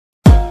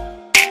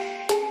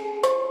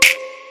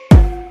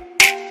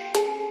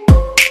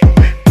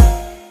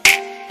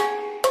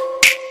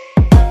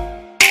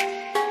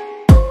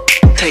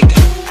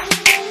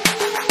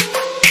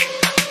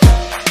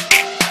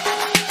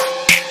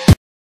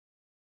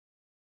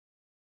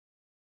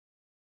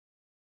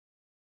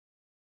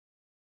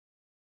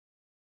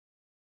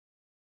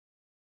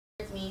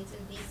Me to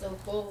be so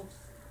cold.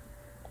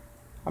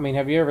 I mean,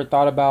 have you ever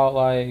thought about,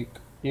 like,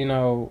 you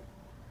know,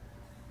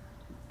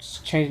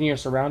 changing your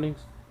surroundings?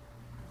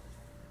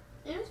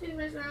 Yeah, change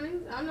my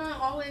surroundings. I'm not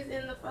always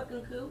in the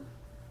fucking coop.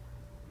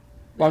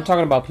 Well, I'm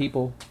talking about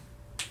people.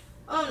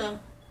 Oh no.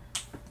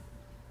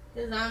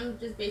 Because I'm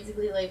just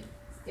basically like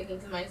sticking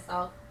to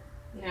myself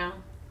now.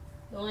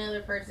 The only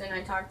other person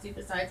I talk to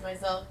besides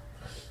myself.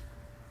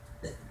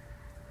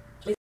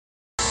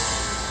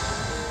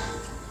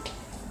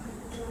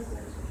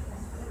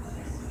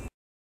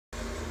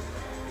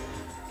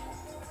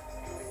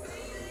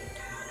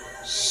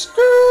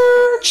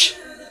 Scourge!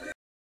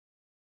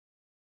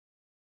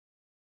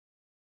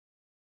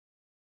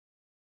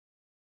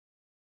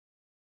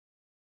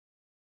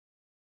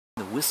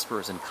 The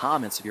whispers and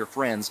comments of your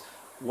friends,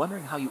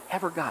 wondering how you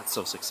ever got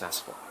so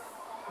successful.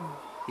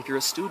 If you're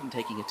a student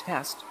taking a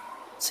test,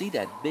 see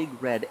that big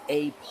red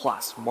A+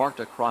 marked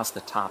across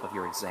the top of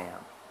your exam.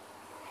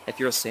 If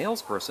you're a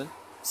salesperson,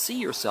 see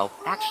yourself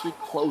actually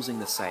closing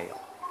the sale.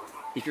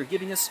 If you're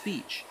giving a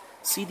speech,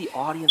 see the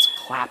audience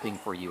clapping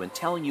for you and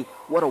telling you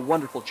what a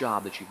wonderful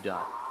job that you've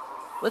done.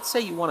 Let's say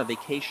you want a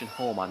vacation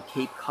home on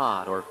Cape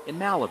Cod or in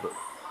Malibu.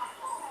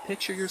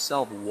 Picture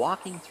yourself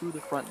walking through the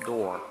front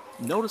door,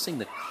 noticing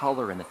the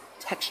color and the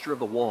texture of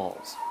the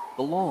walls,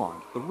 the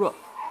lawn, the roof,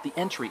 the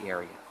entry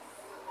area.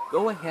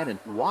 Go ahead and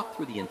walk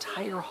through the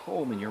entire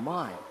home in your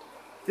mind,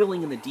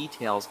 filling in the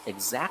details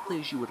exactly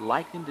as you would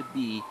like them to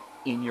be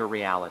in your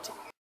reality.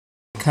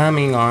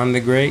 Coming on the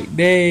great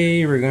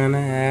day we're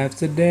gonna have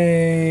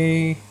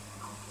today.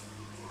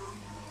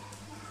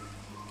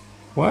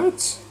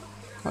 What?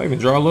 I even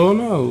draw a little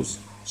nose.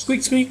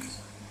 Squeak, squeak.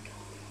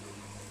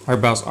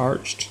 Eyebrows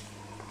arched.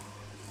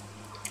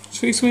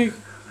 Squeak, squeak.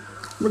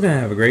 We're gonna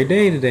have a great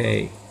day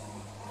today.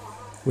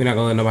 We're not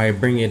gonna let nobody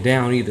bring you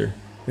down either.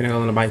 We're not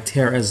gonna let nobody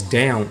tear us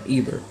down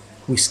either.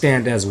 We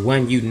stand as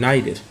one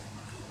united.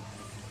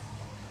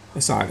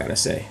 That's all I gotta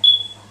say.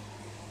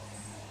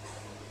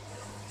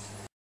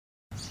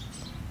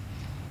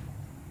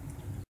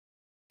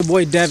 Your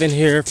boy Devin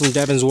here from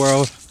Devin's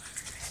World.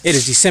 It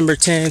is December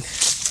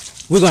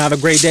 10th. We're gonna have a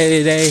great day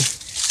today.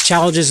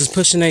 Challenges is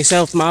pushing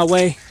themselves my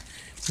way.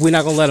 We're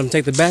not gonna let them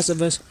take the best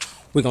of us.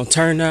 We're gonna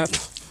turn up.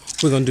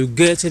 We're gonna do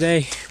good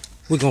today.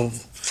 We're gonna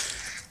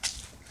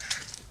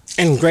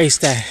embrace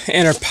that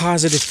inner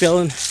positive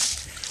feeling.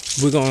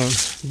 We're gonna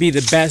be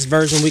the best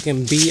version we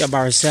can be of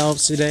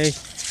ourselves today.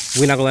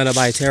 We're not gonna let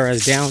nobody tear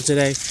us down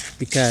today,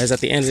 because at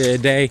the end of the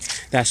day,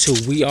 that's who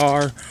we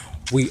are.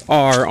 We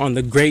are on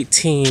the great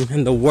team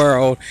in the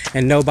world,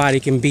 and nobody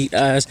can beat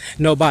us.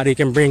 Nobody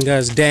can bring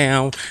us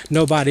down.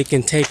 Nobody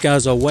can take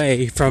us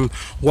away from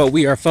what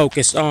we are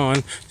focused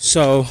on.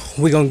 So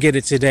we're gonna get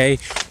it today.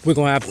 We're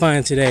gonna have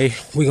fun today.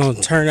 We're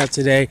gonna turn up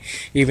today,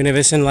 even if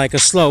it's in like a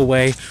slow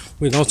way.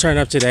 We're gonna turn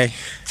up today.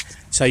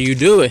 That's how you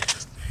do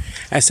it.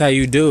 That's how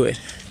you do it.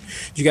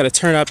 You gotta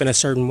turn up in a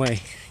certain way.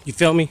 You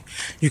feel me?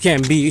 You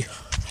can't be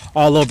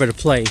all over the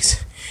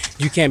place.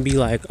 You can't be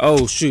like,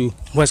 oh shoot,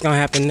 what's gonna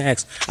happen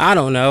next? I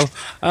don't know.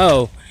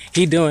 Oh,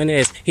 he doing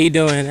this, he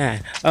doing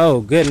that.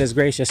 Oh goodness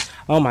gracious,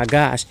 oh my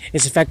gosh,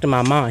 it's affecting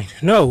my mind.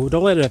 No,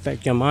 don't let it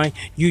affect your mind.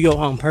 You your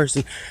own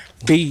person.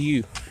 Be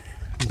you.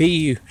 Be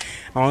you.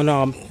 I don't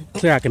know, I'm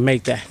clear I can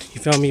make that.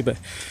 You feel me? But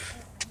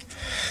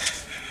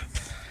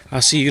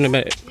I'll see you in a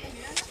minute.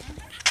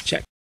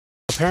 Check.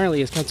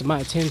 Apparently it's come to my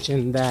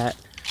attention that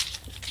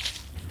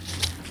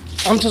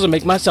I'm supposed to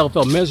make myself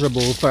feel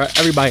miserable for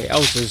everybody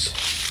else's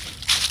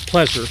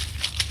pleasure.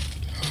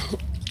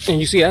 And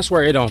you see, that's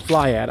where it don't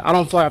fly at. I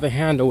don't fly off the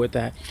handle with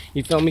that.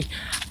 You feel me?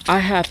 I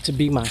have to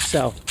be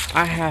myself.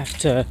 I have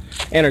to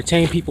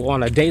entertain people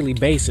on a daily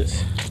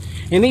basis.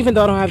 And even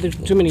though I don't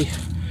have too many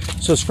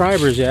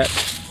subscribers yet,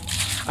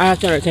 I have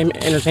to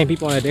entertain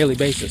people on a daily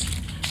basis,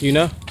 you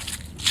know?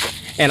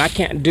 And I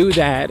can't do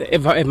that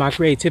if my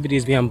creativity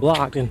is being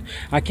blocked, and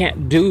I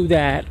can't do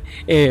that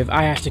if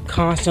I have to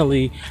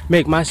constantly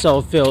make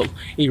myself feel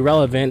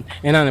irrelevant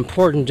and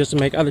unimportant just to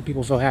make other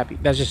people feel happy.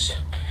 That's just,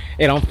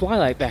 it don't fly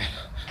like that.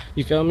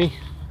 You feel me?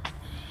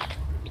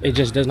 It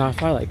just does not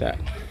fly like that.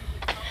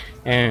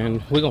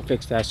 And we're gonna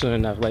fix that soon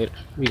enough later.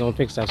 We're gonna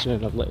fix that soon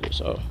enough later.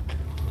 So,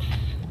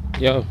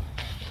 yo,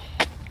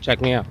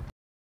 check me out.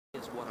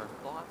 Is what our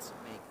thoughts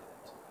make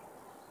of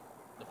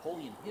it.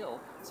 Napoleon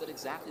Hill said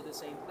exactly the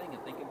same thing in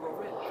Think and Grow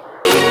Rich.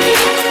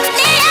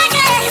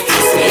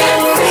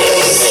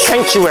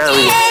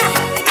 Sanctuary.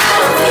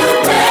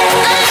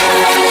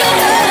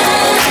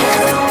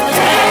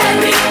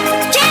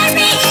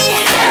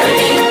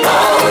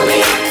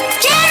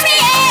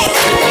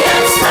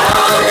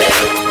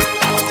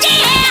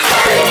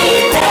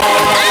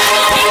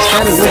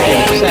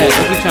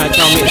 If you're trying to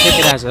tell me to take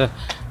it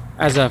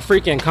as a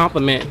freaking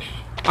compliment,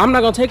 I'm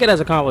not gonna take it as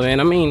a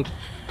compliment. I mean,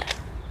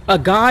 a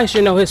guy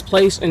should know his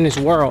place in this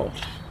world.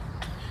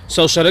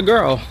 So should a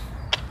girl.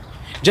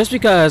 Just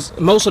because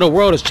most of the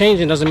world is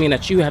changing doesn't mean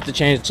that you have to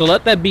change. So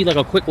let that be like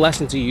a quick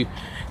lesson to you.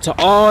 To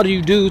all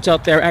you dudes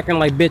out there acting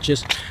like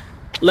bitches,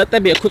 let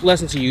that be a quick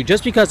lesson to you.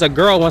 Just because a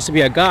girl wants to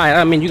be a guy,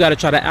 I mean, you gotta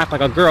try to act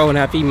like a girl and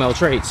have female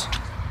traits.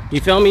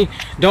 You feel me?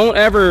 Don't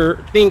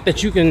ever think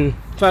that you can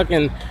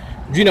fucking,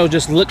 you know,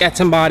 just look at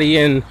somebody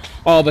and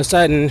all of a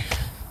sudden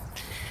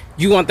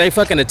you want their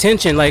fucking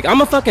attention. Like,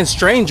 I'm a fucking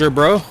stranger,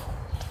 bro.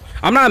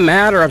 I'm not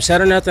mad or upset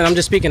or nothing. I'm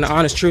just speaking the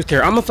honest truth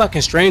here. I'm a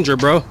fucking stranger,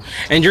 bro.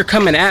 And you're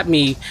coming at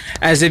me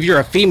as if you're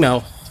a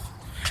female.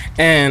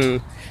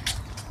 And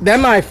that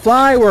might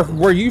fly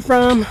where you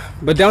from,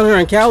 but down here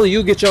in Cali,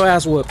 you get your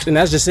ass whooped. And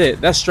that's just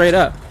it. That's straight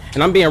up.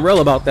 And I'm being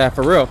real about that,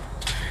 for real.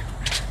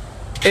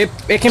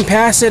 It can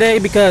pass today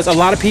because a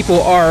lot of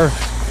people are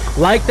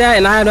like that,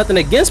 and I have nothing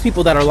against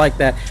people that are like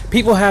that.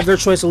 People have their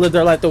choice to live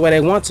their life the way they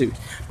want to.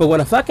 But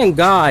when a fucking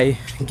guy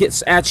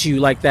gets at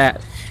you like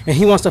that, and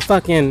he wants to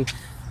fucking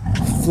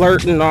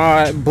flirt and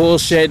all that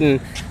bullshit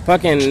and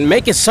fucking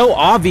make it so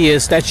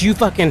obvious that you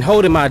fucking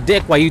holding my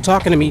dick while you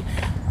talking to me,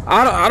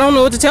 I don't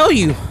know what to tell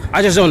you.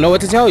 I just don't know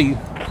what to tell you.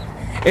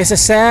 It's a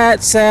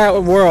sad,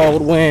 sad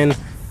world when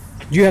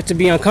you have to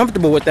be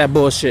uncomfortable with that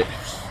bullshit.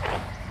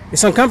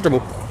 It's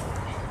uncomfortable.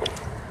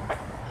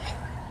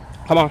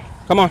 Come on,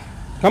 come on,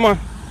 come on,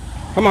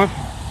 come on.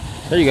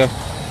 There you go.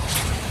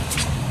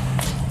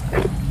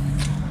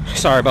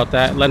 Sorry about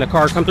that. Letting the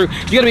car come through.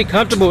 You gotta be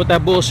comfortable with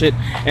that bullshit,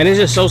 and it's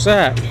just so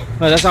sad.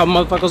 That's how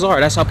motherfuckers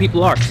are. That's how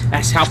people are.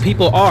 That's how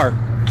people are.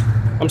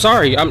 I'm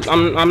sorry.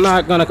 I'm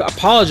not gonna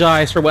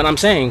apologize for what I'm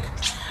saying.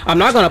 I'm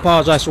not gonna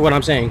apologize for what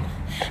I'm saying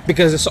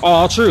because it's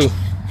all true.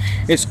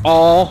 It's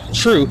all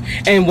true.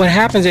 And what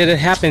happens is it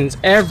happens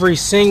every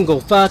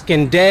single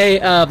fucking day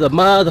of the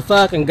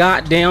motherfucking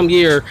goddamn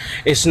year.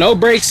 It's no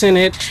breaks in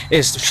it.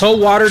 It's so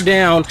watered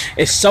down.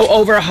 It's so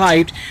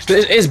overhyped.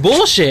 It's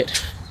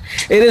bullshit.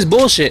 It is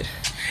bullshit.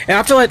 And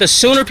I feel like the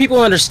sooner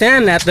people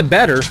understand that, the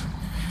better.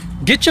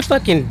 Get your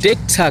fucking dick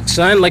tucked,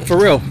 son. Like, for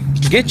real.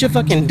 Get your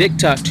fucking dick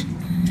tucked.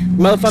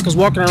 Motherfuckers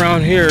walking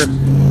around here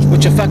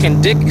with your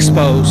fucking dick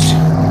exposed,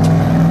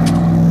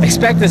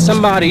 expecting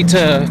somebody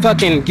to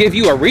fucking give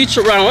you a reach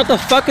around. What the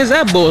fuck is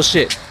that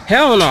bullshit?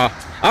 Hell no.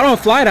 I don't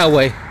fly that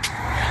way.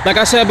 Like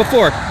I said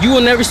before, you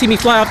will never see me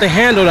fly off the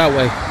handle that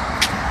way.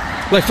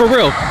 Like, for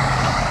real.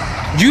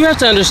 You have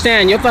to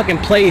understand your fucking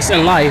place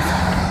in life.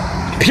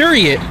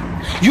 Period.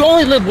 You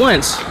only live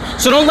once.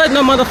 So don't let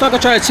no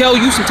motherfucker try to tell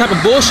you some type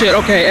of bullshit.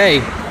 Okay, hey,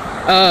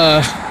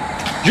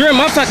 you're in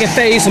my fucking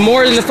face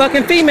more than the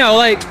fucking female.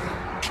 Like,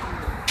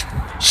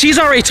 she's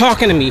already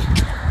talking to me.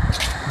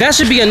 That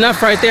should be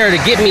enough right there to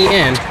get me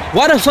in.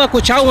 Why the fuck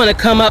would y'all want to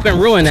come up and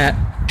ruin that?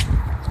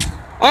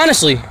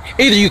 Honestly,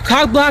 either you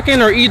cock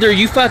blocking or either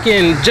you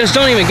fucking just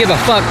don't even give a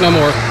fuck no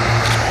more.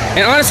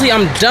 And honestly,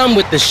 I'm done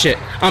with this shit.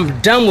 I'm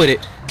done with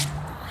it.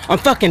 I'm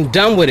fucking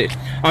done with it.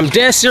 I'm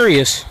dead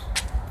serious.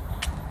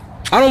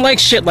 I don't like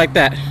shit like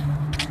that.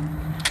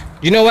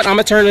 You know what? I'm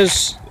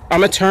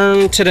gonna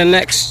turn to the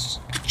next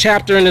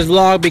chapter in this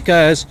vlog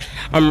because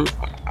I'm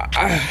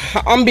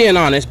being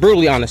honest,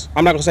 brutally honest.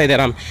 I'm not gonna say that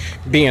I'm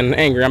being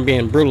angry. I'm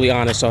being brutally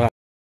honest. So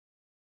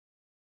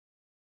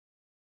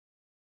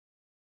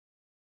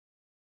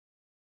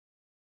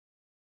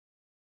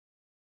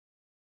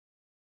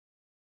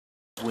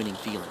winning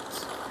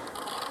feelings.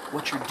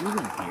 What you're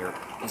doing here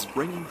is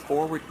bringing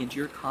forward into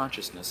your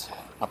consciousness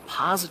a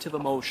positive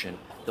emotion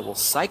that will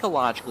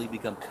psychologically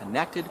become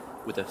connected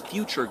with a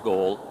future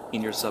goal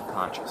in your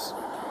subconscious.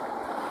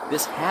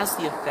 This has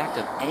the effect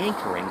of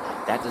anchoring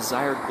that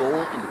desired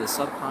goal into the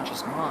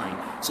subconscious mind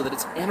so that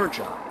it's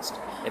energized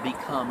and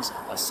becomes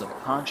a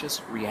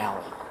subconscious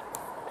reality.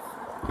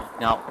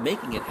 Now,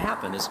 making it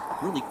happen is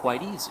really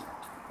quite easy,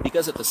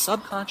 because if the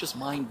subconscious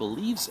mind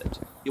believes it,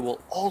 it will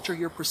alter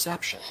your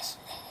perceptions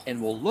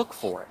and will look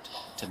for it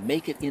to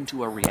make it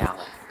into a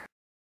reality.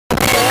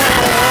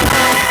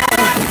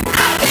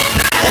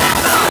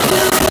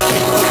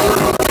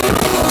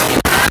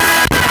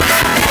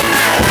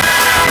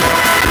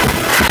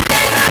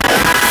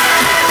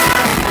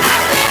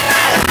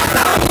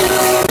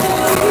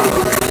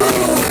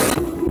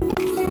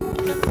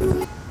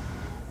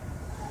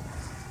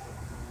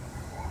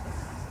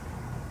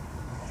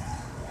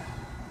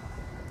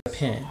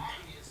 pen,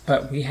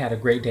 but we had a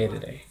great day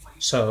today.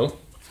 So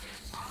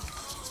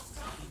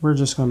we're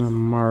just gonna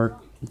mark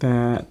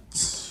that,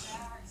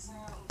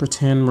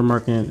 pretend we're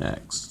marking an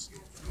X.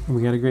 And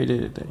we got a great day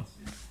today.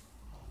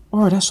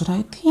 Or that's what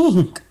I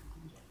think.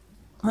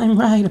 I'm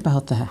right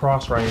about that.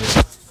 Cross right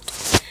here.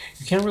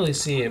 You can't really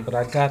see it, but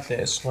I got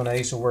this when I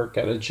used to work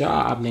at a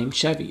job named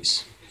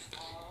Chevy's.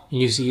 And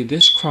you see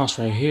this cross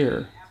right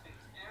here,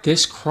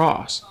 this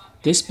cross,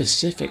 this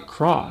specific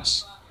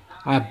cross,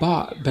 I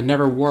bought but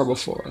never wore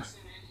before.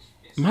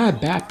 Am I a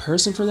bad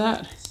person for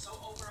that?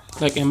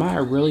 Like, am I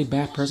a really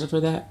bad person for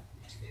that?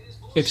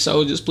 If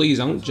so, just please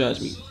don't judge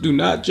me. Do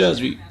not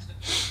judge me.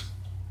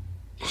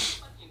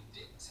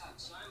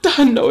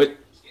 I know it.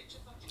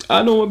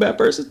 I know I'm a bad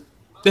person.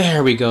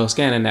 There we go.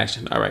 Scan in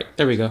action. All right.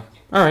 There we go.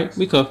 All right.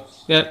 We cool.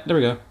 Yeah. There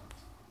we go.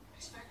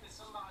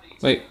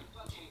 Wait.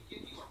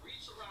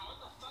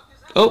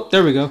 Oh,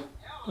 there we go.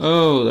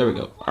 Oh, there we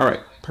go. All right.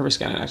 Perfect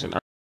scan in action.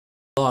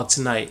 Vlog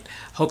tonight.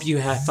 Hope you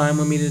had fun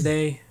with me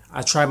today.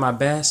 I tried my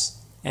best.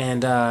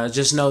 And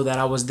just know that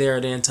I was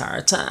there the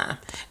entire time.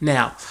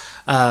 Now,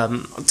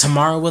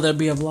 Tomorrow, will there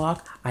be a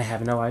vlog? I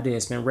have no idea.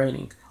 It's been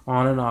raining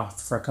on and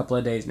off for a couple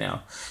of days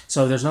now.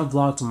 So if there's no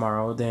vlog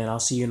tomorrow, then I'll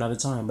see you another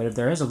time. But if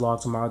there is a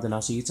vlog tomorrow, then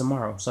I'll see you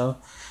tomorrow. So,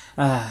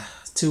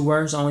 2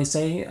 words only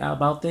say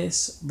about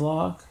this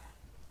vlog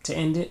to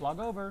end it. Vlog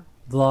over.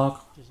 Vlog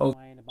over. Just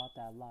lying about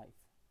that life.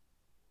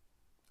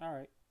 All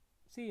right.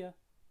 See ya.